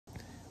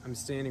I'm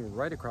standing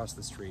right across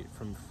the street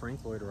from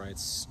Frank Lloyd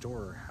Wright's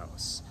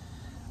storehouse.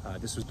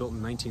 This was built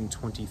in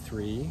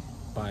 1923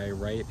 by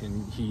Wright,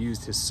 and he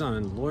used his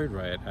son, Lloyd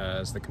Wright,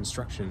 as the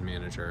construction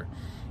manager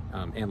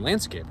and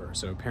landscaper.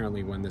 So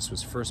apparently when this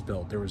was first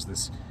built, there was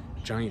this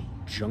giant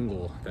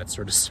jungle that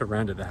sort of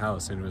surrounded the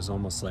house, and it was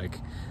almost like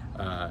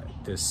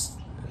this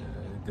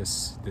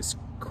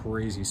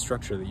crazy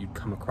structure that you'd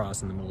come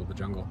across in the middle of the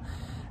jungle.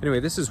 Anyway,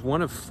 this is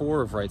one of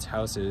 4 of Wright's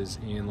houses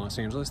in Los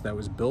Angeles that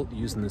was built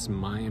using this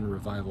Mayan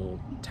revival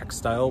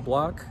textile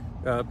block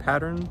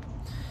pattern.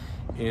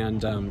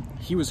 And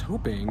he was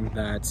hoping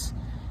that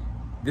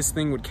this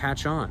thing would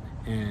catch on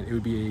and it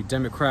would be a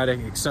democratic,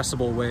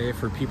 accessible way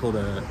for people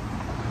to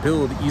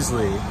build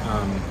easily.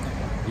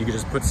 You could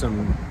just put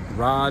some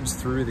rods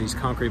through these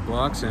concrete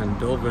blocks and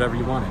build whatever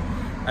you wanted.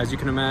 As you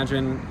can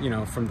imagine, you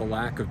know, from the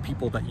lack of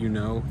people that you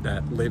know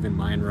that live in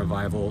Mayan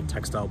revival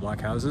textile block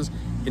houses,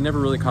 it never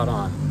really caught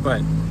on.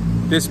 But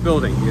this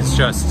building is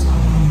just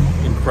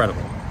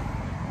incredible.